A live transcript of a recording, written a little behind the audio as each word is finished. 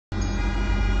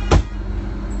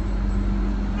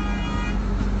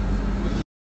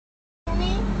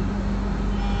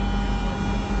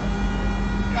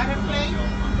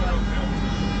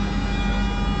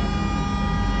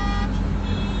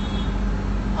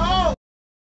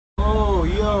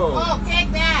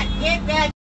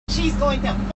going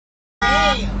to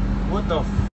damn. What the f?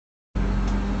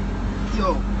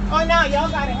 Yo. Oh no, y'all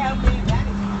gotta help me.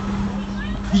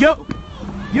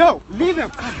 Yo, leave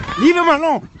him. Leave him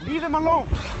alone. Leave him alone.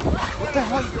 What the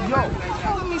hell? Yo.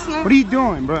 What are you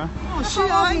doing, bro? Oh, shit,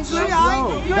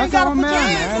 That's our man,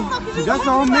 man. That's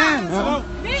our man, man.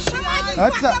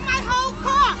 That's my whole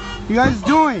car. You guys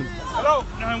doing? Hello,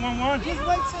 911. Just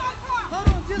wait till. Hold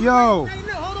on, just Yo. wait.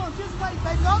 Hey, hold on, just wait,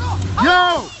 baby. Hold on.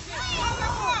 Yo.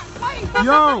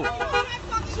 Yo.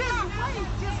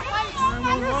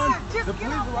 The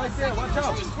police are right there. Watch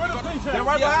out. They're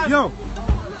right behind you. Yo.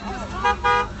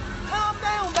 Calm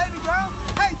down, baby girl.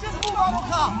 Hey, just move out the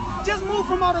car. Just move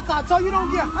from out the car so you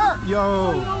don't get hurt.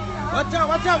 Yo. Watch out,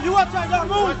 watch out. You watch out, y'all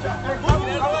move.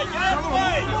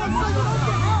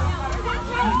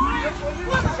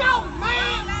 Watch out,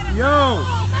 man. Yo.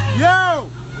 Yo.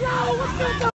 What's good?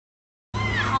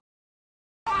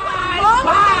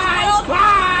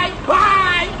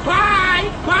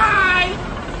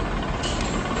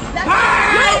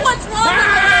 What's wrong with you?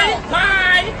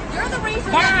 You're the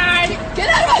reason. Get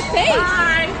out of my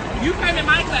face. You came in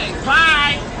my face.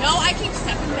 Bye. No, I keep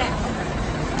stepping back.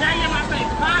 Now you're in my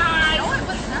face. Bye. No, it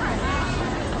was not.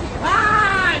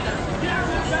 Bye. Get out of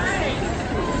my face.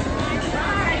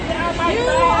 Bye. Get out of my face. You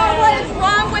are what is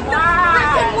wrong with the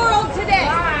freaking world today.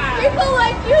 People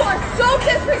like you are so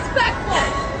disrespectful.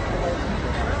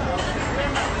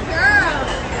 Girl.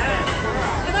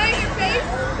 Am I in your face?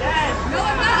 Yes. No,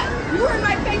 I'm not. You were in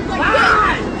my face like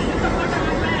Bye. this.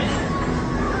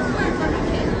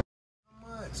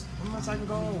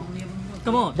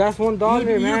 Come on. That's $1,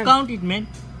 man. You count it, man.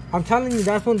 I'm telling you,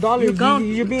 that's $1. You count.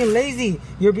 You're being lazy.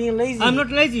 You're being lazy. I'm not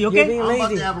lazy, okay? You're being I'm about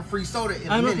lazy. to have a free soda in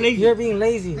a I'm not minute. lazy. You're being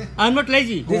lazy. I'm not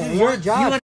lazy. This is your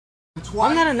job.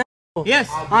 I'm not an asshole. Yes.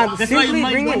 I'm That's why you simply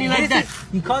make bringing money like that.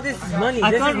 You call this money.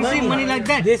 I This can't is receive money like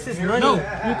that. This is money. No,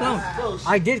 you count.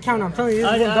 I did count. I'm telling you,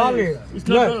 this is $1. It's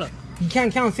not Look, dollar. you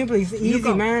can't count simply. It's easy,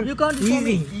 count. man. You count it for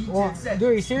easy. me. Oh, dude,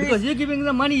 are you serious? Because you're giving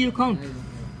the money, you count.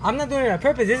 I'm not doing it on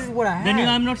purpose. This is what I have. Then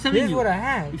I'm not selling you. This is what I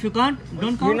have. If you can't,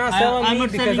 don't count. You're not selling I'm me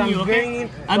not because selling I'm you, okay? bringing.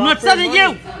 I'm not proper selling money.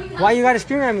 you. Why you gotta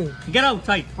scream at me? Get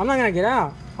outside. I'm not gonna get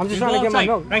out. I'm just You trying to go get my outside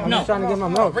milk. right I'm now. just trying to get my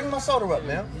milk. Bring my soda up,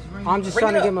 man. I'm just Bring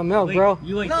trying it to get up. my milk, Wait, bro.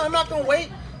 You wait. No, I'm not gonna wait.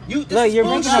 You. This Look, is you're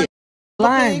making bullshit. a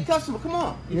line. Paying customer, come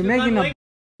on. You're you making can't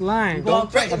a line.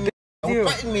 Don't threaten me. deal. Don't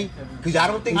threaten me, because I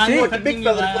don't think I'm you not want the big threatening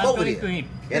fella you, to come I'm over talking to there. him.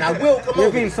 And I will come You're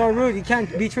over being there. so rude. You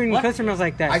can't be treating What? customers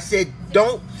like that. I said,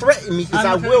 don't threaten me, because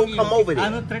I I'm not will threatening come you. over I'm there.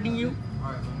 not threatening you.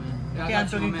 Okay, I'm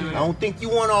talking to I you. don't think you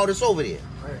want all this over there.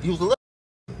 You was a little.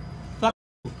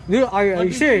 Dude, are you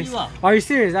do serious? you are? Are you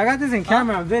serious? I got this in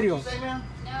camera on video.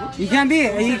 You can't be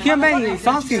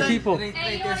insulting people.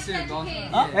 Hey,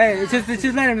 it's just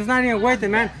let him. It's not even worth it,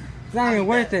 man. It's not even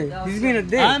worth it. He's being a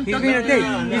dick. He's being a dick.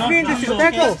 He's being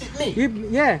disrespectful.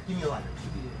 Yeah.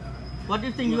 What do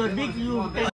you think? You are big,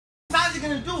 you take How's he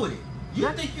gonna do with it? You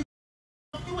think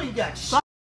you ain't got shit.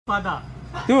 father.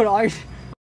 Dude, are you...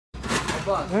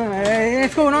 Hey,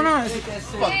 let's go. No. This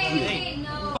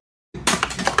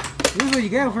is what you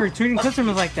get for treating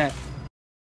customers like that.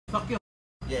 Fuck you.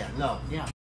 Yeah, no. Yeah.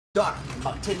 Dark,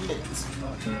 about 10 minutes.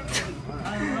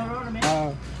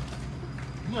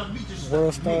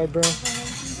 World star, bro.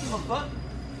 This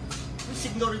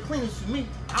shit can go to the cleaners for me.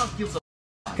 I don't give a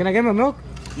Can I get my milk?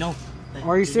 No.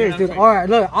 Are you serious, dude? All right,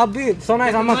 look, I'll be so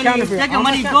nice. I'm gonna counter for you. Take your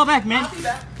money, go back, man.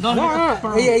 No.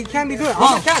 Yeah, you can't be doing it.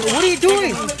 I'm gonna counter. What are you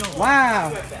doing?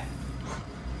 Wow.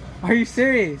 Are you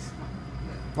serious?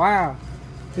 Wow.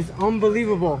 It's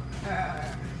unbelievable.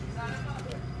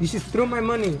 You just threw my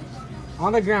money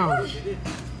on the ground.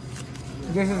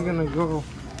 This is gonna go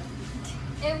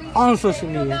on social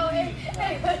media.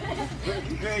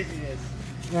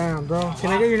 Damn, bro.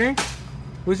 Can I get your name?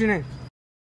 What's your name?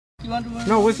 You want to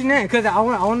No, what's your name? Cause I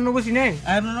want to know what's your name.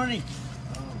 I have no money.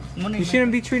 Money. You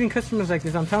shouldn't be treating customers like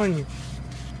this. I'm telling you.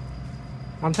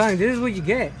 I'm telling you, this is what you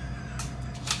get.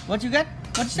 What you get?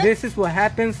 What you said? This is what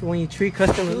happens when you treat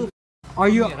customers. Are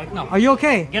you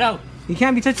okay? Get out. You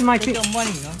can't be touching my Take teeth. your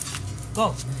money, no?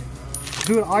 Go.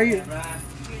 Dude, are you?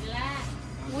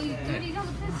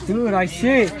 Dude, I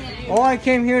shit. All I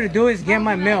came here to do is get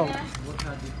my milk.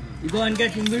 You go and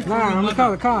get your milk. Nah, I'm gonna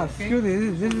call the cops. Excuse me,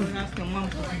 this is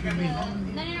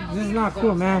not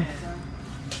cool, man.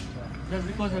 Just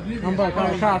because of you. I'm about to call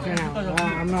the cops right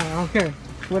now. I don't care.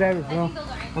 Whatever, bro. I'm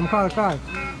gonna call the cops.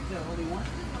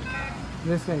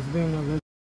 This guy's being no good.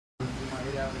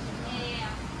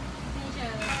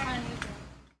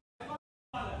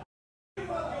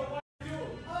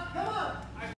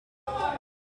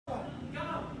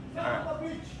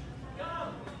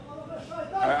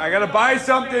 I gotta buy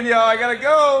something, yo. I gotta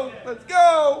go. Let's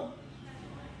go.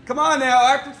 Come on now,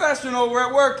 act professional. We're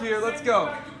at work here. Let's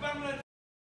go.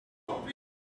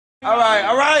 All right,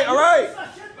 all right, all right.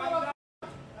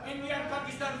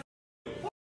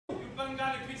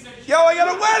 Yo, I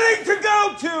got a wedding to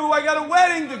go to. I got a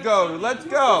wedding to go to. Let's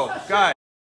go, guys.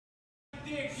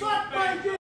 Suck my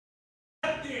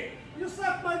dick. You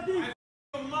suck my dick.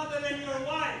 Your mother and your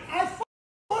wife. I fuck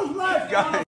both life.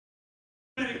 Guys.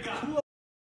 America.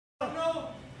 No,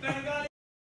 Bengali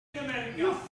America.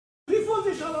 You before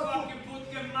this Fucking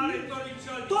put get married to each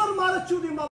other. don't matter to the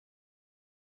mother.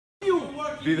 You.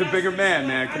 Be the bigger man,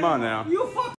 man. Come on now. You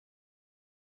fuck.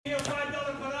 Here, $5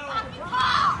 per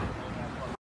hour.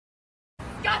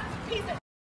 Got piece of.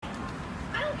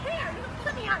 I don't care. You can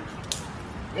put me on.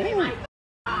 Give me my.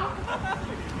 I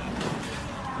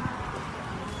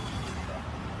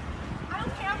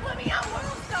don't care. Put me on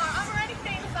World Star. I'm already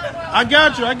famous on World Star. I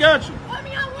got you. I got you. Put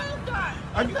me on World Star.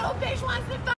 This little bitch wants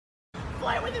to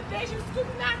flirt with a bitch who's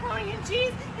scooping macaroni and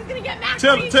cheese. Is gonna get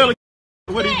macaroni and cheese. Tell the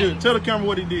what he did. Tell the camera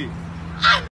what he did.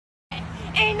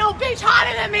 Ain't no bitch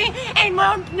hotter than me. Ain't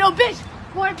no bitch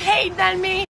more paid than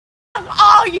me.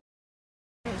 All you.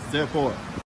 Therefore.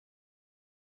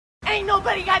 Ain't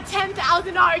nobody got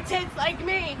 $10,000 tits like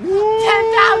me. $10,000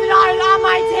 on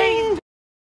my titties.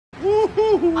 Oh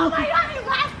my God, he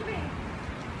left me.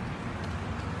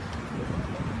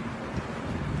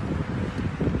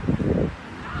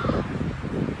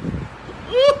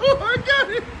 I got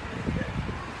it.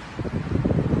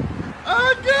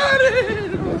 I got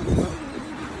it.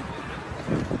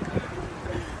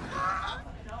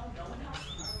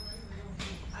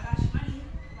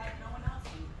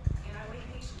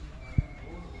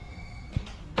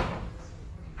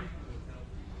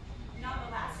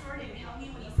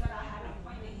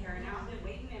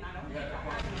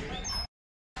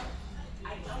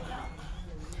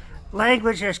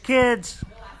 Language as kids.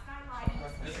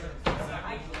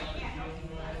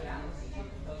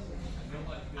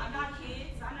 I'm not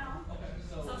kids, I know.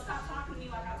 So stop talking to me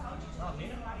like I told you to.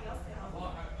 Somebody else to help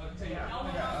you. No one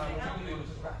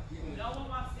wants to help you. No one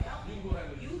wants to help you.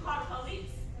 You can call the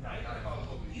police.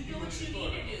 You do what you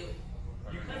need to do.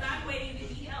 Because I'm waiting to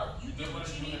be helped. You do what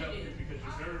you need to do. Because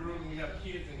it's very rude when we have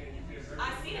kids in here. I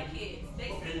see the kids. They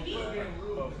see me.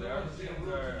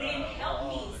 Then help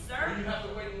me, sir. You have to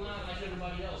wait in line like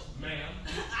everybody else, ma'am. I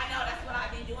know, that's what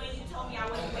I've been doing. You told me I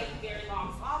wasn't waiting very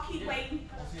long. So I'll keep waiting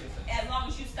as long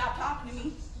as you stop talking to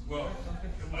me. Well,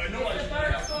 It's the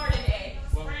third store today.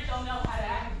 Sprint don't know how to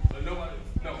act. nobody,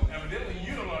 no, evidently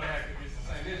you don't know how to act if it's the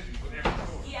same issue with every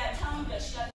store. Yeah, tell him to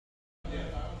shut.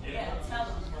 Yeah, tell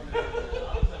him.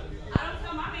 I don't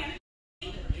tell my man.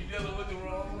 You dealing with the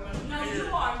wrong one? No, you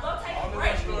are. Go take All a the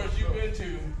break. stores you've been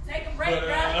to. Take a break,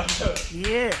 bro.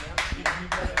 Yeah.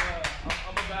 I'm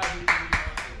about to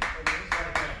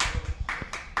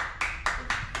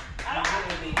I don't have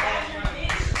to be bad,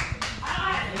 bitch. I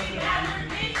don't have to be bad,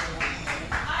 bitch.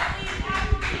 I leave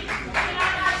happy and I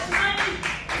got money.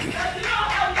 Because you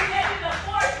don't help me get to the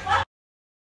fourth floor.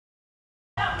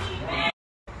 Help me, man.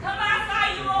 Come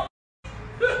outside, you little.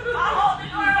 I'll hold the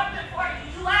door open for you.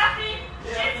 You laughing?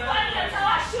 It's funny until I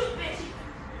shoot, bitch.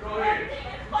 Everything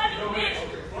is funny, bitch.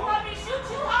 You want me to shoot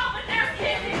you out, but there's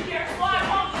kids in here, so I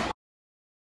won't.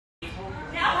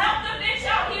 Now help the bitch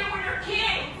out here with her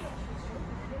kids.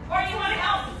 Or you want to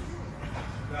help?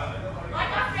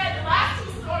 Like I said, the last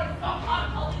two stores don't call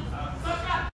the police. So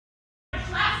the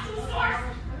last two stores.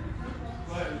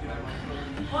 Go ahead and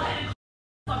call the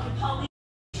fucking police.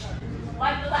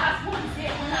 Like the last one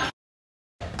did when I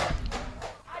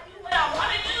do what I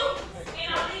want to do, and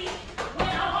I leave when I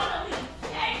want to leave.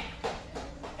 Okay?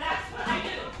 That's what I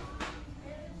do.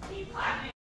 Keep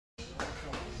clapping.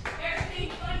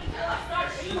 Everything's funny until I start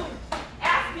shooting.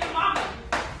 Ask me, mama.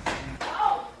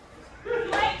 Oh, you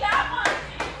ain't got one.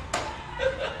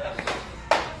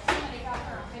 Somebody got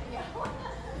her a video.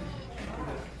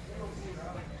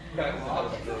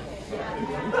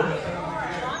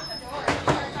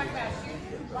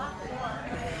 You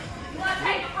want to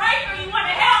take a break or you want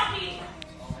to help me?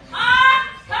 Huh?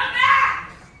 Come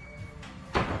back.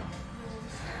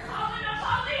 Calling the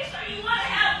police or you want to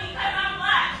help me because I'm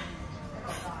black?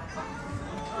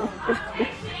 I'm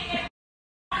fixing it.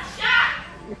 I'm shot.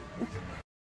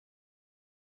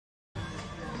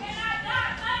 And I got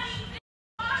money.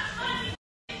 A lot of money.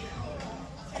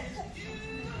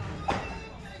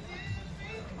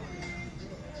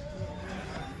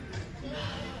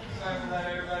 Sorry for that,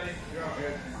 everybody. You're all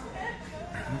good.